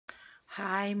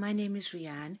Hi, my name is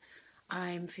Rianne.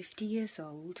 I'm 50 years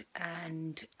old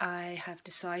and I have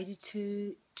decided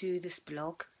to do this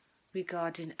blog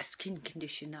regarding a skin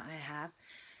condition that I have.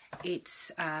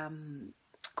 It's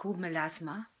called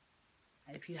melasma.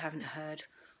 If you haven't heard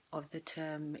of the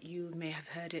term, you may have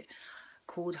heard it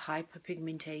called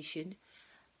hyperpigmentation,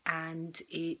 and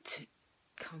it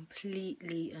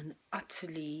completely and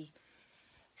utterly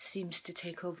seems to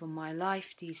take over my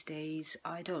life these days.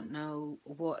 I don't know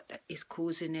what is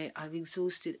causing it. I've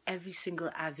exhausted every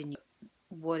single avenue,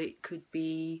 what it could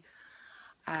be.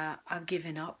 I've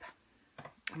given up.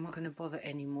 I'm not going to bother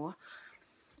anymore,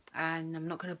 and I'm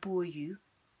not going to bore you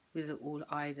with it all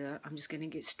either. I'm just going to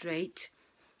get straight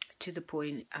to the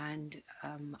point. And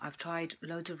I've tried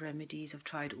loads of remedies. I've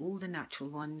tried all the natural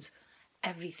ones,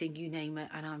 everything, you name it,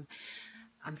 and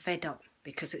I'm fed up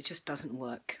because it just doesn't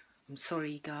work. I'm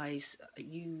sorry guys,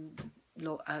 you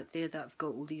lot out there that have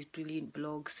got all these brilliant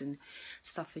blogs and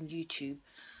stuff on YouTube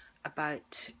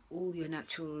about all your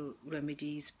natural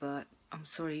remedies, but I'm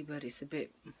sorry, but it's a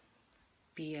bit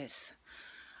BS.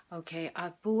 Okay,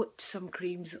 I bought some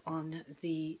creams on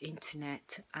the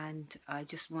internet and I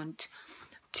just want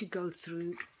to go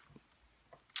through.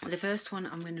 The first one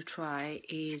I'm going to try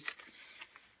is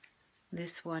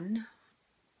this one.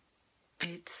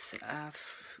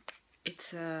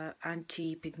 It's a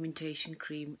anti-pigmentation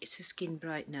cream. It's a skin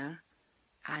brightener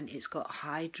and it's got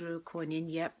hydroquinone,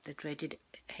 yep, the dreaded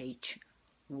H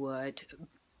word,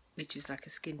 which is like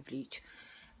a skin bleach.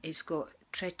 It's got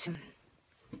tretinoin.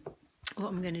 What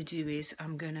I'm going to do is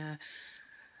I'm going to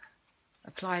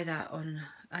apply that on.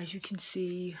 As you can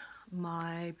see,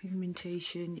 my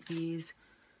pigmentation is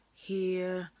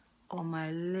here on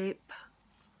my lip.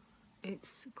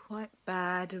 It's quite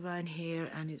bad around here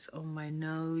and it's on my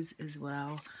nose as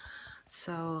well.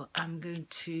 So I'm going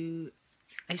to,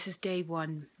 this is day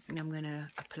one, and I'm going to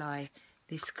apply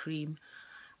this cream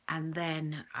and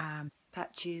then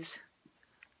patches,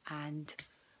 and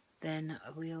then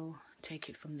we'll take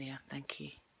it from there. Thank you.